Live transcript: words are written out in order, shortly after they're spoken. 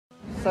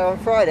So on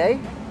Friday,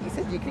 you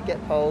said you could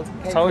get poled.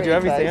 Told you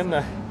everything, didn't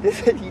I?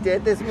 You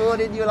did. This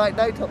morning you were like,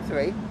 no, top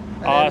 3.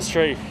 That's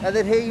true. And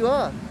then here you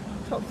are,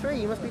 top 3.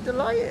 You must be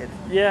delighted.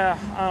 Yeah.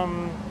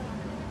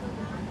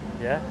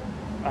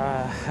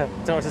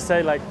 Don't know what to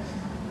say. Like,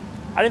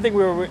 I didn't think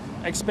we were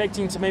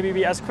expecting to maybe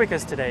be as quick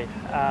as today.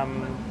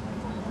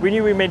 We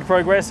knew we made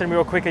progress and we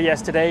were quicker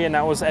yesterday, and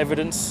that was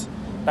evidence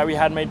that we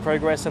had made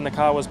progress and the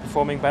car was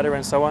performing better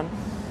and so on.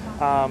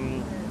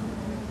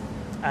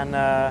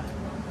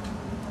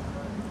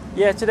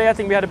 Today I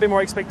think we had a bit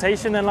more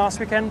expectation than last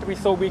weekend. We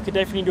thought we could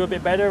definitely do a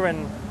bit better,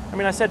 and I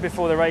mean, I said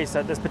before the race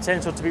that there's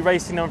potential to be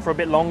racing them for a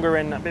bit longer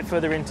and a bit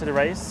further into the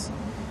race.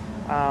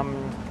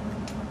 The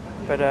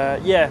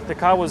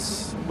car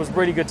was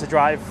really good to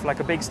drive, like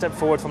a big step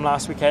forward from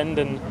last weekend,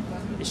 and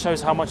it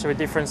shows how much of a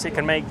difference it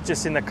can make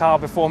just in the car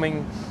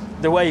performing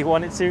the way you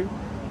want it to,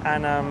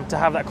 and to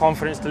have that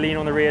confidence to lean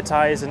on the rear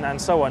tyres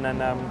and so on.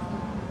 And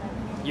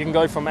you can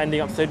go from ending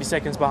up 30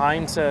 seconds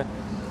behind to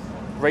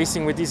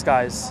racing with these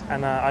guys.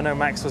 And I know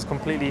Max was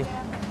completely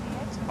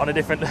on a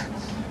different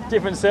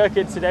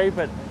circuit today,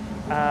 but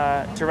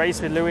to race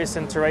with Lewis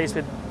and to race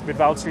with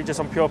Valtteri just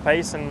on pure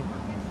pace and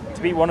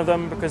to beat one of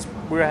them because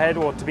we were ahead,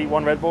 or to beat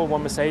one Red Bull,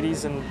 one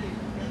Mercedes, and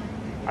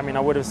I mean, I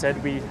would have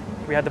said we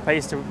had the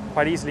pace to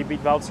quite easily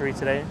beat Valtteri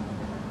today.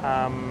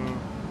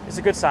 It's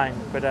a good sign,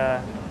 but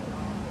I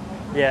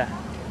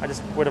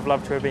just would have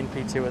loved to have been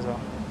P2 as well.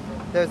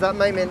 There was that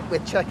moment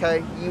with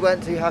Checo. You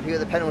weren't too happy with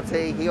the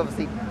penalty. He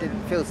obviously did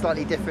feel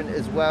slightly different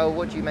as well.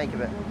 What do you make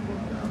of it?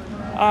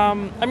 I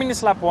mean,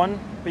 it's lap 1,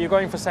 but you're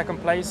going for second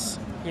place.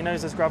 He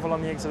knows there's gravel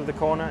on the exit of the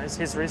corner. It's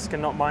his risk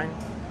and not mine.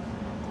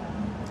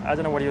 I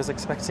don't know what he was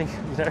expecting,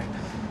 you know.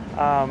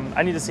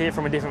 I need to see it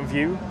from a different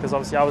view because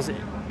obviously I was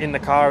in the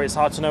car. It's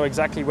hard to know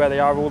exactly where they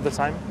are all the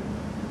time.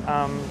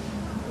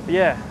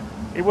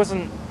 It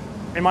wasn't,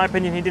 in my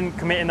opinion, he didn't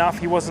commit enough.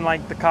 He wasn't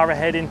like the car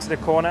ahead into the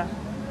corner,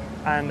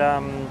 and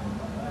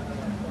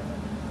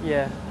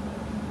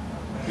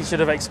he should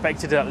have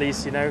expected it at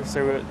least, you know.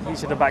 So he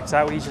should have backed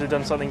out. He should have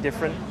done something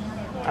different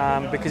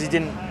because he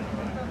didn't,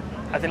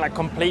 I think, like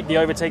complete the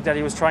overtake that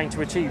he was trying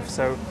to achieve.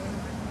 So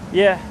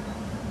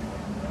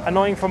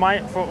annoying for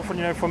me,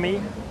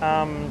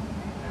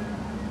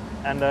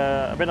 and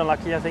a bit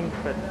unlucky, I think,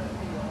 but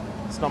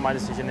it's not my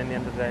decision in the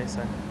end of the day.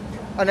 So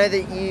I know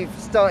that you've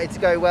started to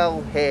go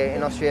well here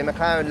in Austria.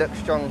 McLaren looks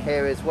strong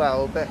here as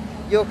well, but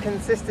you're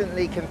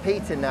consistently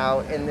competing now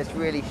in this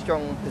really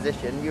strong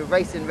position. You're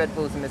racing Red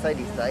Bulls and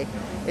Mercedes today.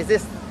 Is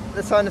this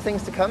the sign of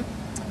things to come?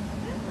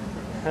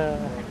 I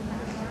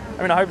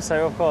mean, I hope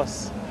so, of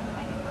course.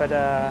 But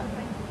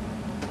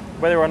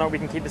whether or not we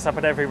can keep this up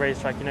at every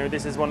racetrack, you know,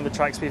 this is one of the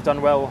tracks we've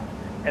done well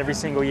every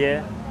single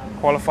year,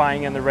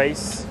 qualifying and the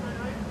race.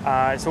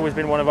 It's always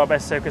been one of our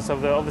best circuits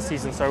of the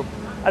season. So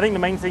I think the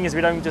main thing is we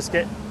don't just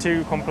get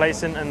too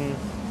complacent and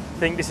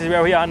think this is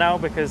where we are now,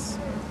 because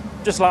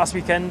just last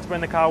weekend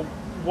when the car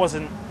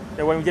wasn't,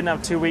 when we didn't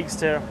have 2 weeks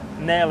to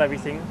nail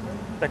everything,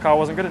 the car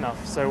wasn't good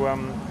enough. So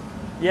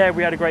we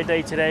had a great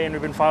day today and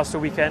we've been fast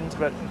all weekend,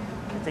 but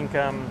I think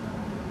I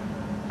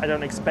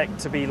don't expect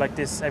to be like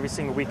this every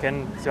single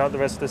weekend throughout the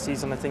rest of the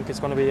season. I think it's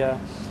going to be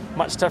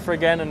much tougher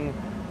again and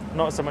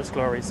not so much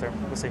glory, so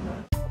we'll see.